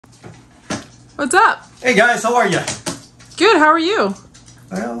What's up? Hey guys, how are you? Good, how are you?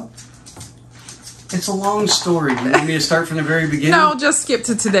 Well, it's a long story. Do you want me to start from the very beginning? No, just skip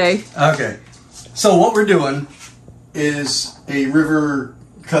to today. Okay. So what we're doing is a river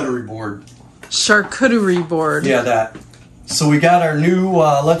cuttery board. Charcuterie board. Yeah, that. So we got our new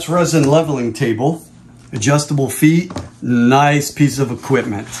Let's Resin leveling table. Adjustable feet. Nice piece of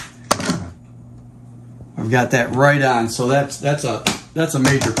equipment. I've got that right on. So that's a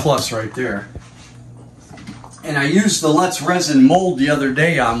major plus right there. And I used the Let's Resin mold the other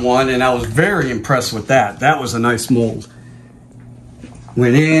day on one, and I was very impressed with that. That was a nice mold.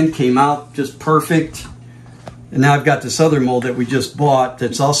 Went in, came out just perfect. And now I've got this other mold that we just bought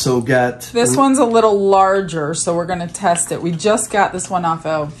that's also got... This one's a little larger, so we're going to test it. We just got this one off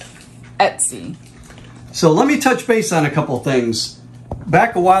of Etsy. So let me touch base on a couple things.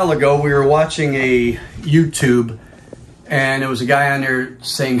 Back a while ago, we were watching a YouTube, and there was a guy on there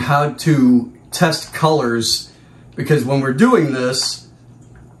saying how to test colors, because when we're doing this,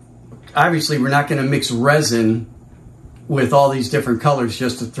 obviously we're not going to mix resin with all these different colors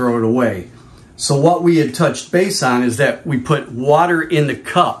just to throw it away. So what we had touched base on is that we put water in the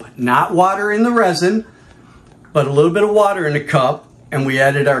cup, not water in the resin, but a little bit of water in the cup, and we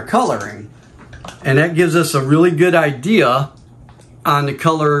added our coloring. And that gives us a really good idea on the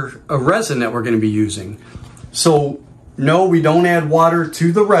color of resin that we're going to be using. So no, we don't add water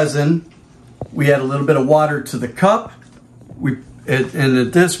to the resin. We add a little bit of water to the cup. And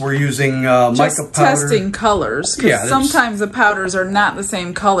at this, we're using Mica powder. Just testing colors, because sometimes the powders are not the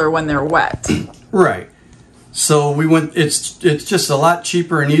same color when they're wet. Right. So we went. It's just a lot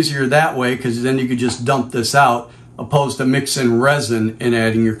cheaper and easier that way, because then you could just dump this out, opposed to mixing resin and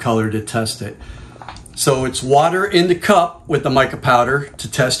adding your color to test it. So it's water in the cup with the mica powder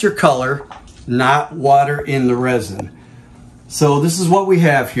to test your color, not water in the resin. So this is what we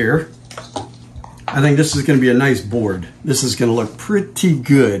have here. I think this is going to be a nice board. This is going to look pretty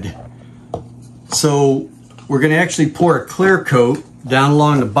good. So we're going to actually pour a clear coat down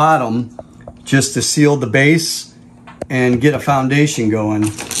along the bottom just to seal the base and get a foundation going.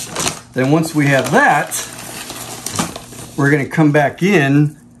 Then once we have that, we're going to come back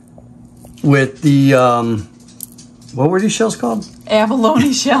in with the, what were these shells called?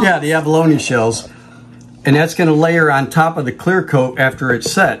 Abalone shells. Yeah, the abalone shells. And that's going to layer on top of the clear coat after it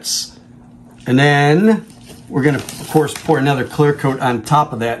sets. And then we're going to, of course, pour another clear coat on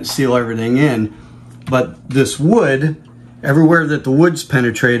top of that and seal everything in. But this wood, everywhere that the wood's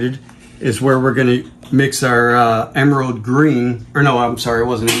penetrated, is where we're going to mix our emerald green. Or no, I'm sorry, it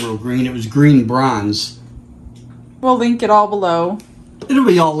wasn't emerald green. It was green bronze. We'll link it all below. It'll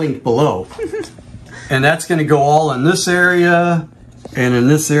be all linked below. And that's going to go all in this area and in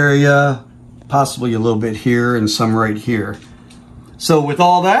this area, possibly a little bit here and some right here. So with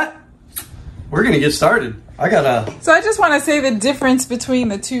all that, we're going to get started. So I just want to say the difference between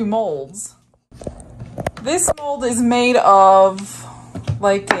the two molds. This mold is made of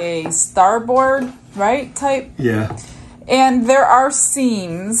like a starboard, right, type? Yeah. And there are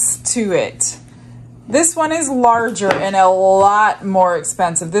seams to it. This one is larger and a lot more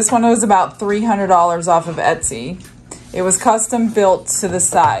expensive. This one was about $300 off of Etsy. It was custom built to the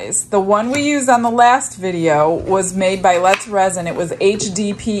size. The one we used on the last video was made by Let's Resin. It was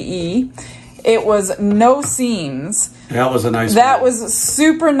HDPE. It was no seams. That was a nice one. That was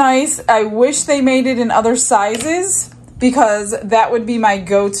super nice. I wish they made it in other sizes, because that would be my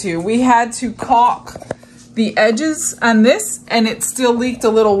go-to. We had to caulk the edges on this, and it still leaked a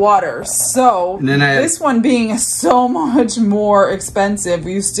little water. So this one being so much more expensive,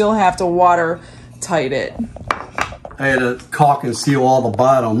 you still have to water tight it. I had to caulk and seal all the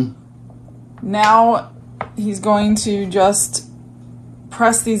bottom. Now he's going to just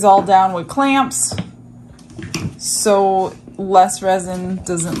press these all down with clamps so less resin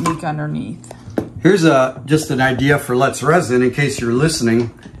doesn't leak underneath. Here's just an idea for Let's Resin in case you're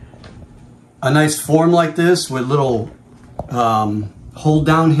listening. A nice form like this with little hold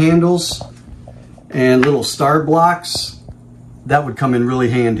down handles and little star blocks, that would come in really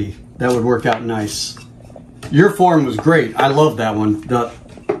handy. That would work out nice. Your form was great. I love that one.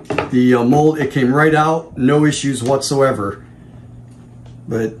 The mold, it came right out, no issues whatsoever.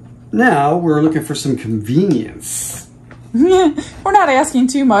 But now we're looking for some convenience. We're not asking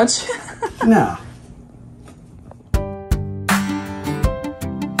too much. No.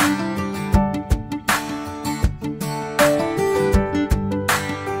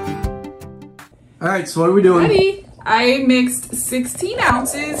 All right, so what are we doing? Ready? I mixed 16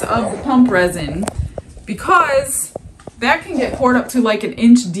 ounces of the pump resin because That can get poured up to like an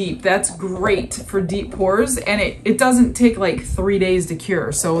inch deep. That's great for deep pours, and it doesn't take like 3 days to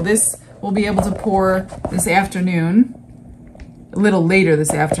cure. So this we'll be able to pour this afternoon, a little later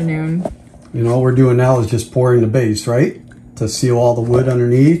this afternoon. And all we're doing now is just pouring the base, right? To seal all the wood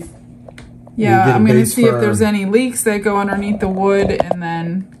underneath. Yeah, I'm gonna see if there's any leaks that go underneath the wood, and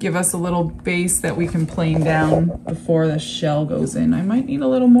then give us a little base that we can plane down before the shell goes in. I might need a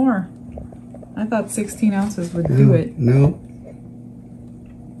little more. I thought 16 ounces would do it. No.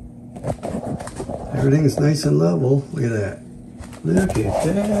 Everything's nice and level. Look at that. Look at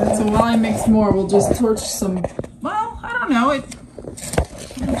that. So while I mix more, we'll just torch some, well, I don't know.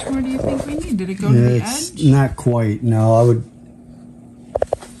 How much more do you think we need? Did it go to the edge? Not quite. No, I would.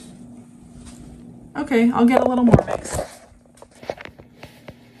 Okay, I'll get a little more mixed.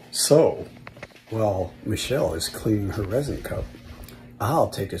 So, while Michelle is cleaning her resin cup, I'll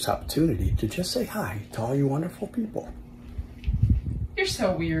take this opportunity to just say hi to all you wonderful people. You're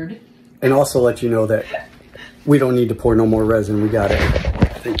so weird. And also let you know that we don't need to pour no more resin. We got it.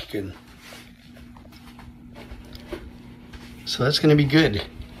 I think you can. So that's going to be good.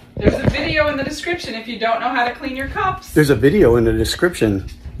 There's a video in the description if you don't know how to clean your cups. There's a video in the description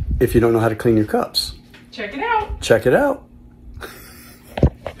if you don't know how to clean your cups. Check it out. Check it out.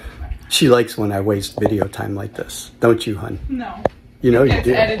 She likes when I waste video time like this. Don't you, hun? No. You know you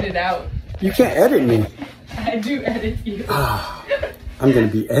do. Edit it out. You can't edit me. I do edit you. I'm going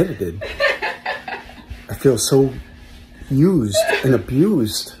to be edited. I feel so used and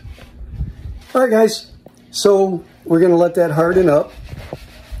abused. All right, guys. So we're going to let that harden up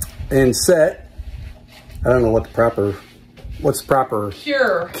and set. I don't know what the proper, what's proper?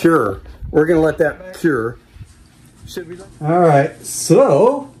 Cure. Cure. We're going to let that cure. Should we? All right.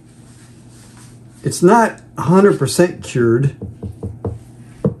 So it's not 100% cured,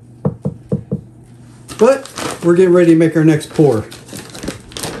 but we're getting ready to make our next pour.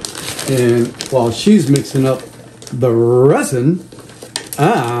 And while she's mixing up the resin,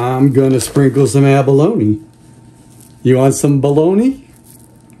 I'm going to sprinkle some abalone. You want some bologna?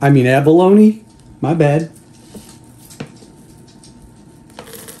 I mean abalone? My bad.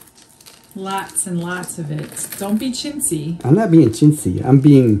 Lots and lots of it. Don't be chintzy. I'm not being chintzy. I'm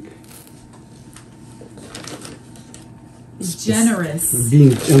being generous.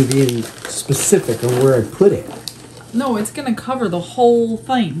 I'm being specific on where I put it. No, it's going to cover the whole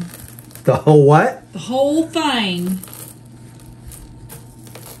thing. The whole what? The whole thing.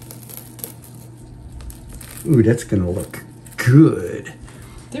 Ooh, that's going to look good.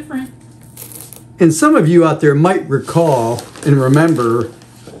 Different. And some of you out there might recall and remember.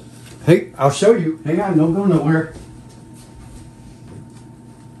 Hey, I'll show you. Hang on, don't go nowhere.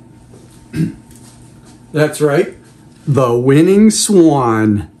 That's right. The winning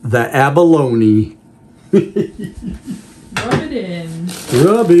swan, the abalone. Rub it in.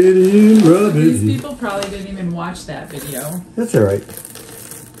 Rub it in, rub it in. These people probably didn't even watch that video. That's all right.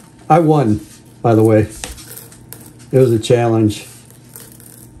 I won, by the way. It was a challenge.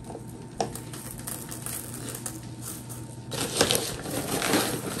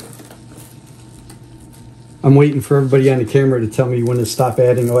 I'm waiting for everybody on the camera to tell me when to stop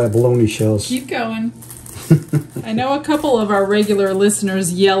adding abalone shells. Keep going. I know a couple of our regular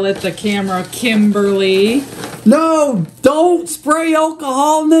listeners yell at the camera, Kimberly. No, don't spray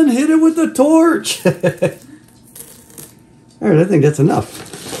alcohol and then hit it with the torch. All right, I think that's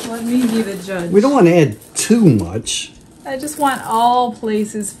enough. Let me be the judge. We don't want to add too much. I just want all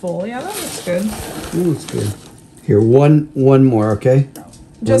places full. Yeah, that looks good. That looks good. Here, one more, okay?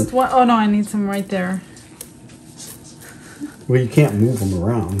 Just one. Oh no, I need some right there. Well, you can't move them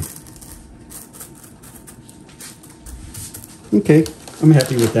around. Okay, I'm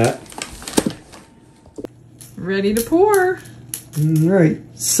happy with that. Ready to pour. All right,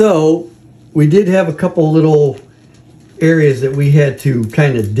 so we did have a couple little areas that we had to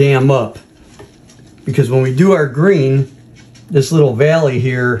kind of dam up, because when we do our green, this little valley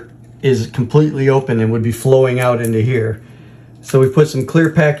here is completely open and would be flowing out into here. So we put some clear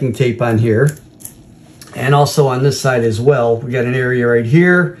packing tape on here, and also on this side as well. We got an area right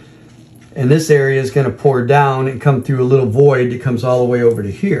here, and this area is going to pour down and come through a little void that comes all the way over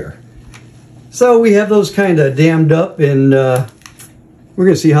to here. So we have those kind of dammed up, and we're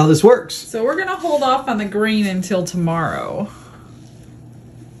going to see how this works. So we're going to hold off on the green until tomorrow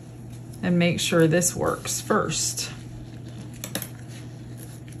and make sure this works first.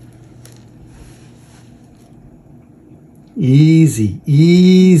 Easy,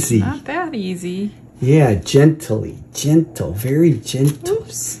 easy. Not that easy. Yeah, gently, gentle, very gentle.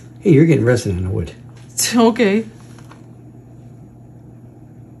 Oops. Hey, you're getting resin on the wood. Okay.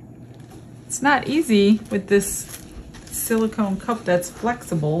 It's not easy with this silicone cup that's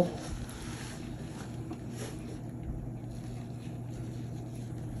flexible.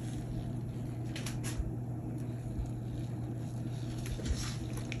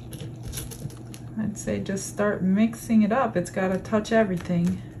 I'd say just start mixing it up. It's got to touch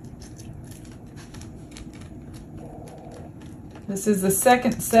everything. This is the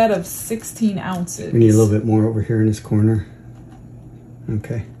second set of 16 ounces. We need a little bit more over here in this corner.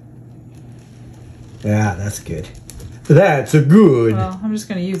 Okay. Yeah, that's good. That's a good. Well, I'm just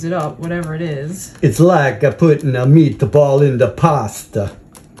going to use it up, whatever it is. It's like putting a meatball in the pasta.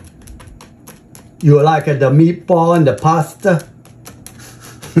 You like the meatball in the pasta?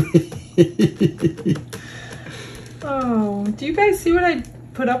 Oh, do you guys see what I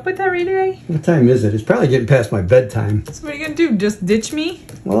put up with every day? What time is it? It's probably getting past my bedtime. So what are you going to do? Just ditch me?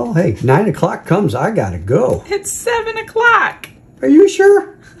 Well, hey, 9 o'clock comes, I gotta go. It's 7 o'clock. Are you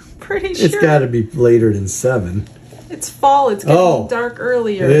sure? Pretty sure. It's gotta be later than 7. It's fall. It's getting dark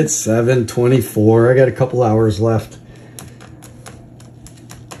earlier. It's 7:24. I got a couple hours left.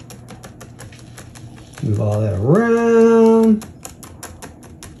 Move all that around.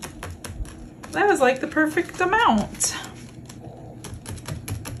 That was like the perfect amount.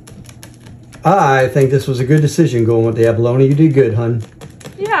 I think this was a good decision going with the abalone. You did good, hun.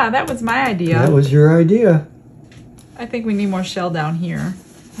 Yeah, that was my idea. That was your idea. I think we need more shell down here.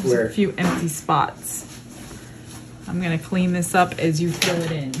 There's Where? a few empty spots. I'm going to clean this up as you fill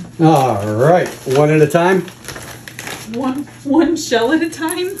it in. All right. One at a time? One shell at a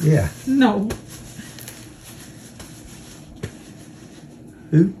time? Yeah. No.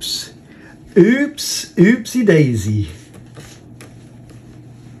 Oops. Oops. Oopsie daisy.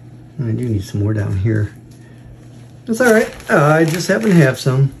 I do need some more down here. That's all right. I just happen to have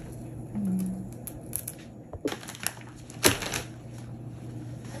some.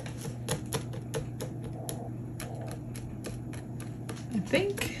 I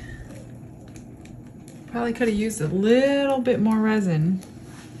think probably could have used a little bit more resin.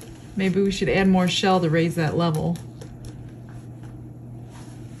 Maybe we should add more shell to raise that level.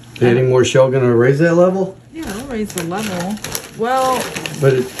 Adding more shell gonna raise that level? Yeah, it'll raise the level. Well,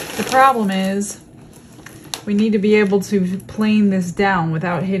 But the problem is we need to be able to plane this down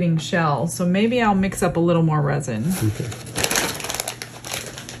without hitting shell. So maybe I'll mix up a little more resin. okay.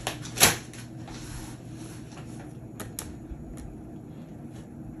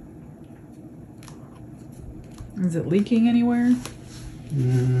 Is it leaking anywhere?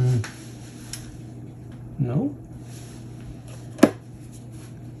 No.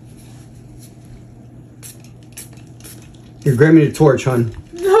 Here, grab me the torch, hon.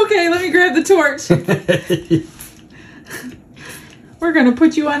 Okay, let me grab the torch. We're gonna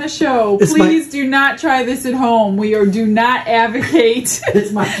put you on a show. Please do not try this at home. Do not advocate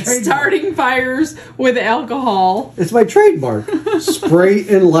It's my trademark. starting fires with alcohol. It's my trademark. Spray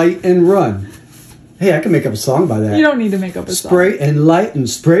and light and run. Hey, I can make up a song by that. You don't need to make up a song. Spray and light and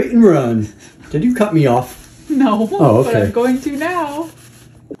spray and run. Did you cut me off? No, Oh, but okay. I'm going to now.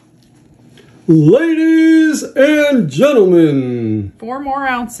 Ladies and gentlemen. 4 more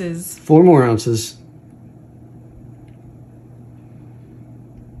ounces. 4 more ounces.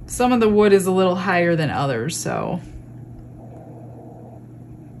 Some of the wood is a little higher than others, so.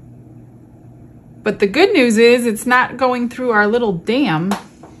 But the good news is it's not going through our little dam.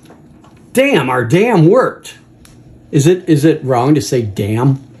 Damn, our dam worked. Is it wrong to say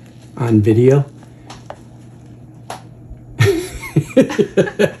damn on video?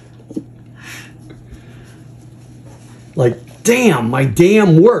 Like, damn, my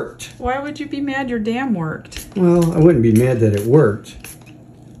dam worked. Why would you be mad your dam worked? Well, I wouldn't be mad that it worked.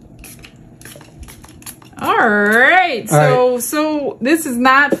 All right, so this is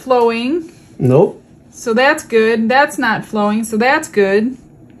not flowing. Nope. So that's good. That's not flowing, so that's good.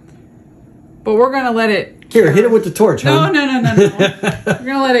 But we're gonna let it cure. Here, hit it with the torch, No. hon. We're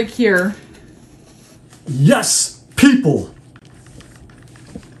gonna let it cure. Yes, people.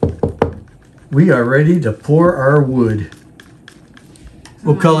 We are ready to pour our wood.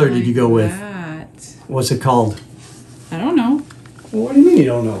 What color did you go with? What's it called? I don't know. Well, what do you mean you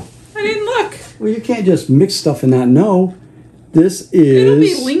don't know? I didn't look. Well, you can't just mix stuff and not know. This It'll be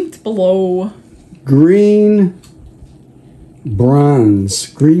is linked below. green bronze.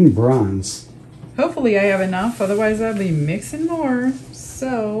 Green bronze. Hopefully I have enough, otherwise I'll be mixing more.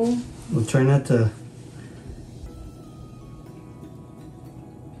 So, We'll try not to.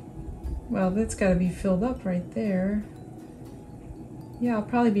 well, that's got to be filled up right there. Yeah, I'll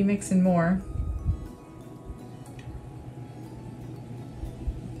probably be mixing more.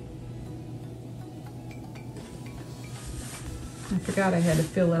 I forgot I had to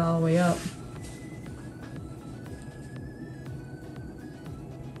fill it all the way up.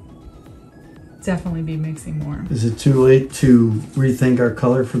 definitely be mixing more. Is it too late to rethink our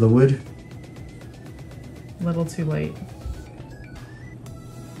color for the wood? A little too late.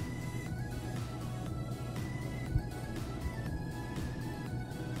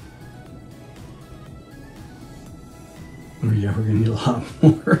 Oh yeah, we're gonna need a lot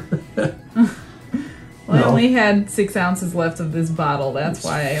more. Well, I only had 6 ounces left of this bottle. That's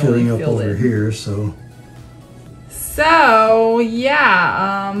why I only filling up filled over it. here, so. So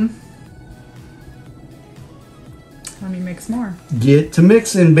yeah, let me mix more. Get to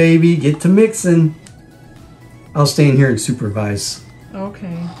mixing, baby. Get to mixing. I'll stay in here and supervise.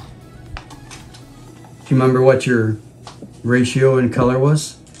 Okay. Do you remember what your ratio and color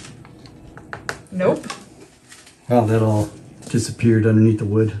was? Nope. Well, that all disappeared underneath the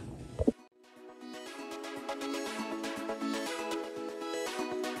wood.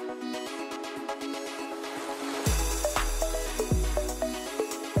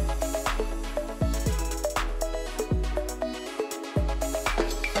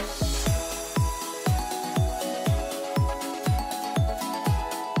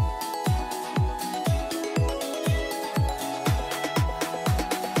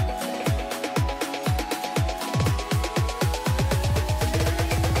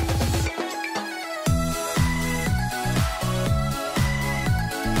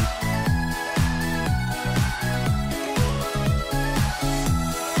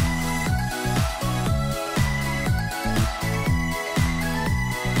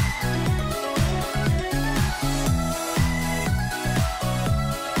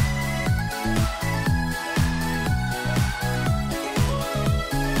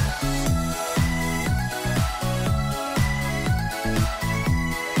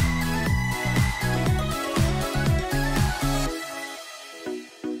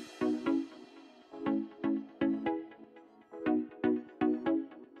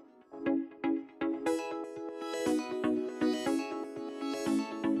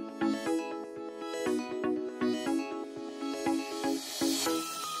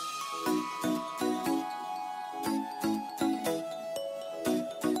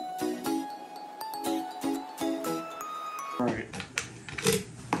 All right,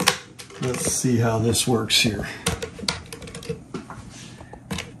 let's see how this works here.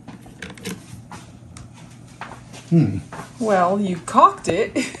 Well, you caulked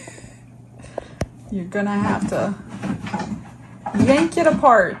it. You're gonna have to yank it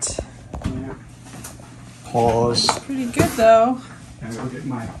apart. Yeah. Pause. Pretty good though. And go get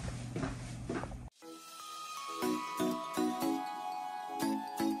my.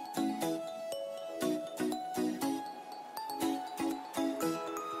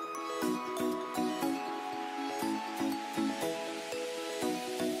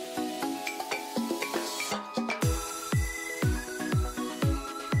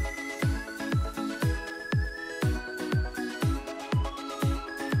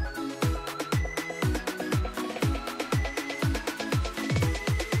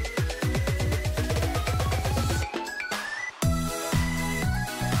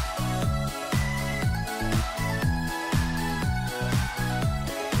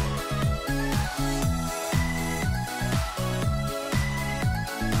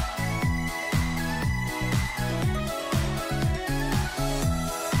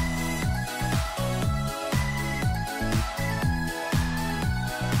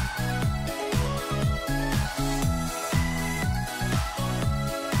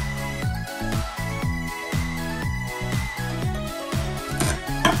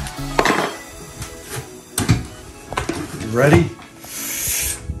 Ready?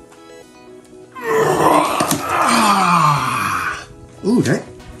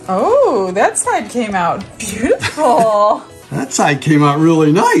 Ooh, that side came out beautiful. that side came out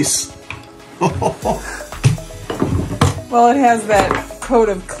really nice. Well, it has that coat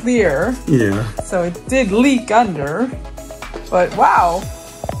of clear. Yeah. So it did leak under. But wow,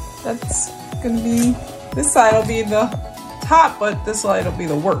 that's gonna be, this side will be the top, but this side will be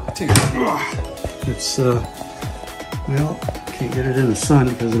the work too. It's, well, can't get it in the sun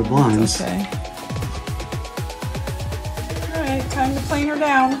because of the blinds. Okay. All right, time to plane her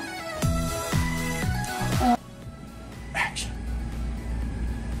down. Action.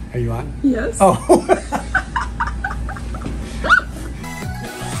 Are you on? Yes. Oh.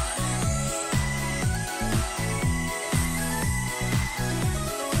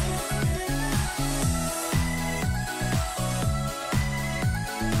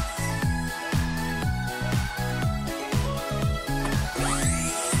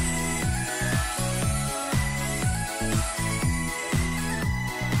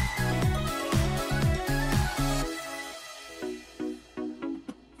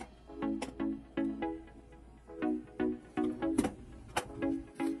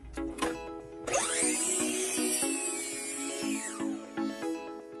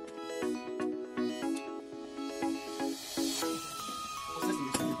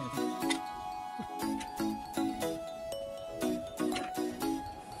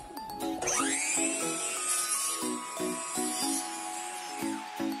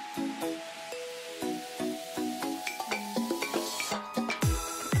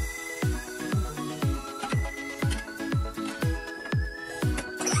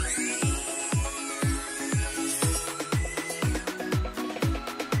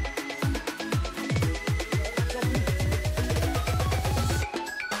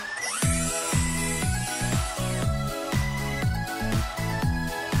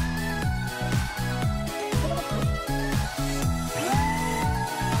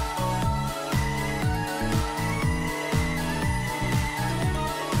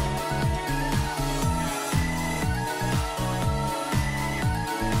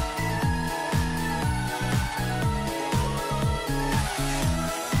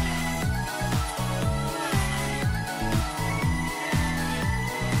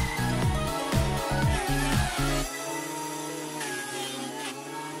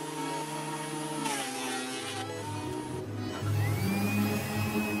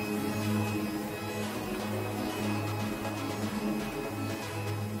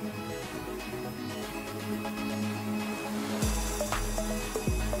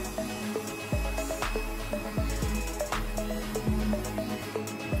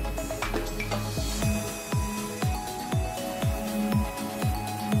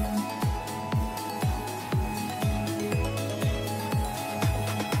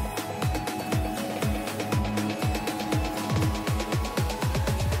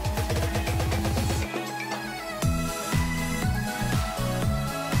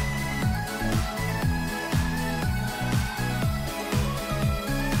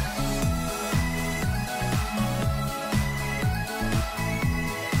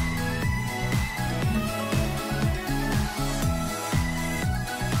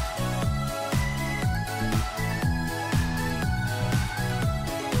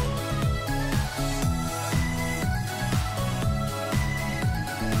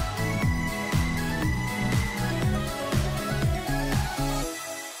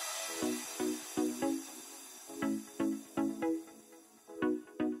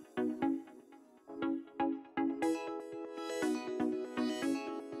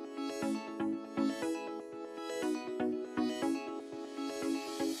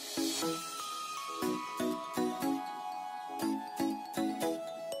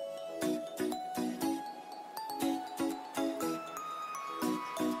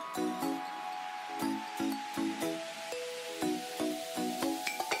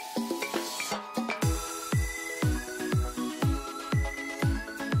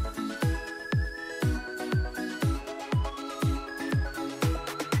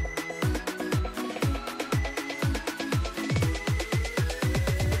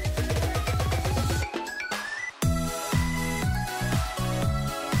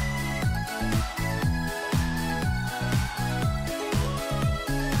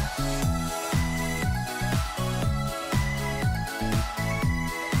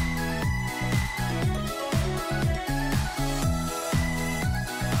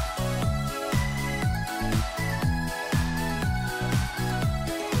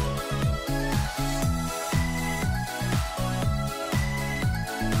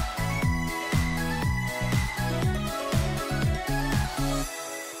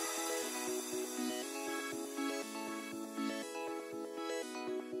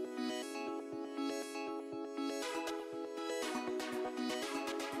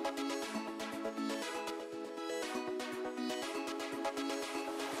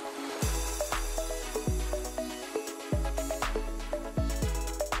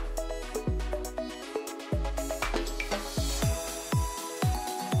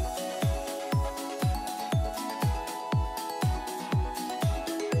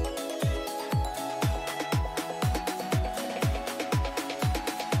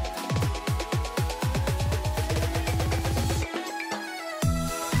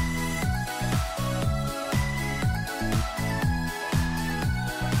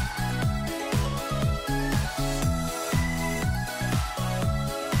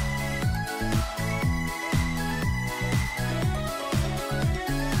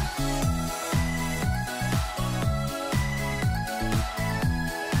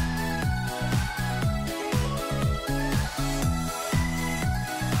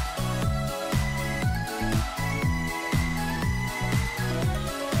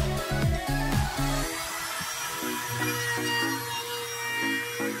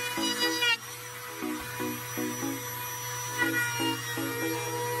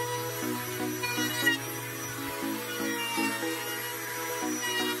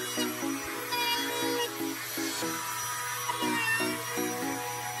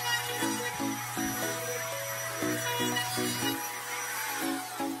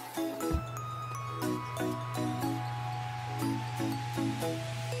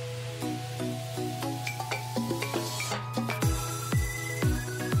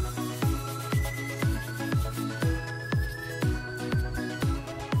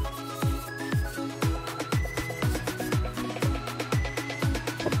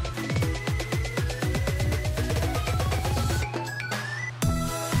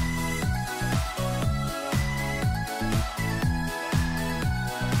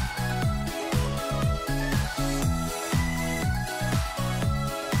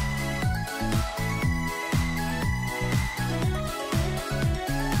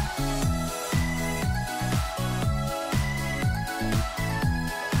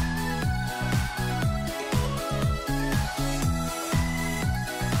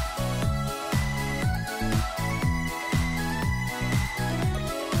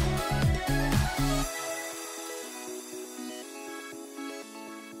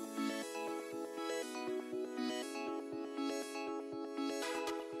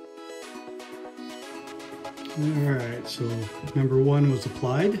 Alright, so number 1 was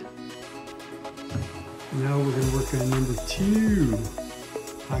applied. Now we're going to work on number 2,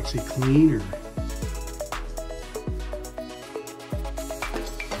 epoxy cleaner.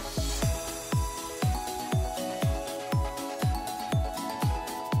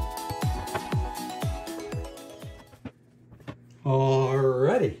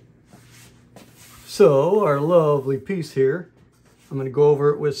 Alrighty. So our lovely piece here, I'm going to go over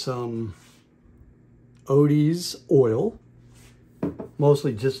it with some Odie's oil,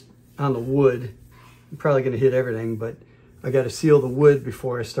 mostly just on the wood. I'm probably going to hit everything, but I got to seal the wood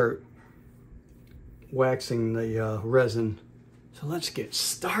before I start waxing the resin. So let's get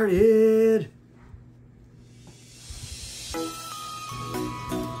started.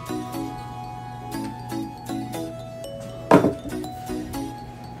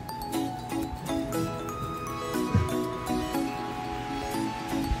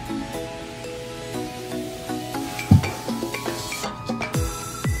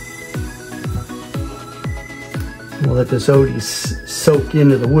 We'll let this Odie soak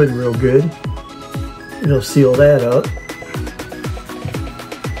into the wood real good. It'll seal that up.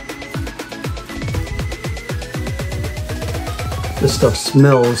 This stuff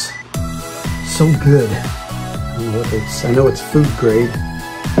smells so good. I don't know what it's, I know it's food grade.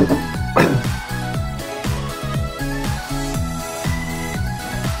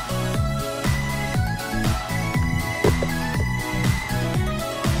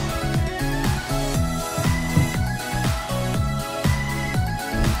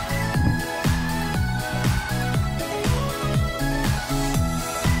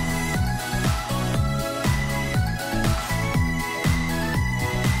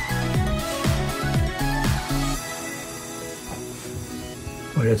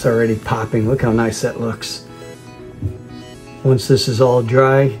 But it's already popping. Look how nice that looks. Once this is all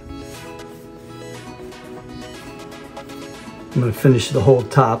dry, I'm going to finish the whole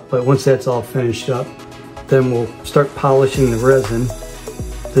top, but once that's all finished up, then we'll start polishing the resin.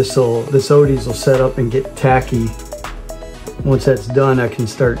 This Odie's will set up and get tacky. Once that's done, I can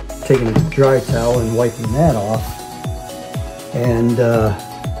start taking a dry towel and wiping that off. And then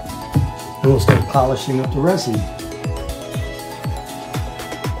we'll start polishing up the resin.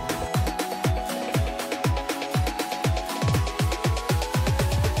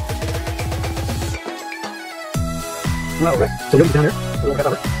 All right, so we'll get down here, we'll cut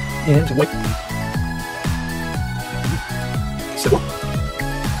over, and to wipe. Simple.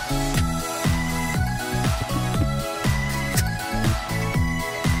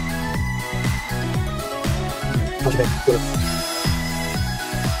 Punch it back, go up.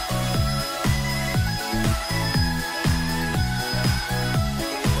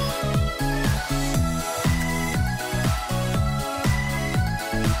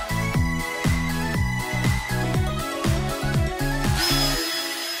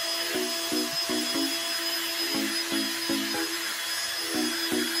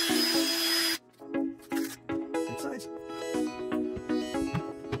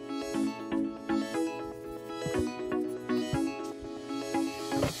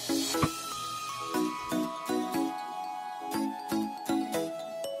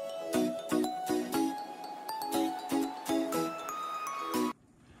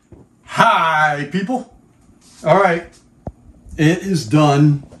 Hi, people. All right, it is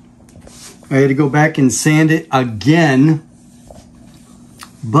done. I had to go back and sand it again,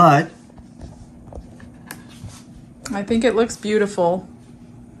 but I think it looks beautiful.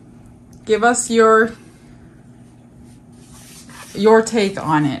 Give us your take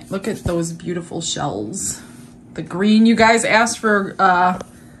on it. Look at those beautiful shells. The green, you guys asked for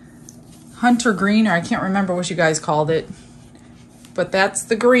hunter green, or I can't remember what you guys called it. But that's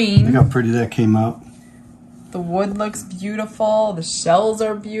the green. Look how pretty that came out. The wood looks beautiful. The shells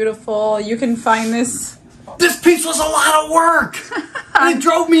are beautiful. You can find this. This piece was a lot of work. It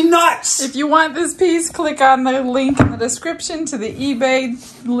drove me nuts. If you want this piece, click on the link in the description to the eBay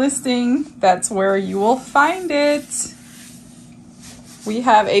listing. That's where you will find it. We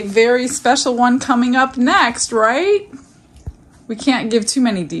have a very special one coming up next, right? We can't give too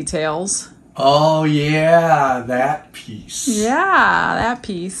many details. Oh, yeah, that piece. Yeah, that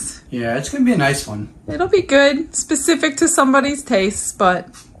piece. Yeah, it's going to be a nice one. It'll be good. Specific to somebody's tastes, but...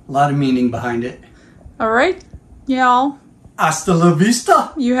 a lot of meaning behind it. All right, y'all. Hasta la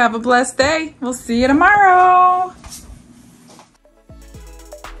vista. You have a blessed day. We'll see you tomorrow.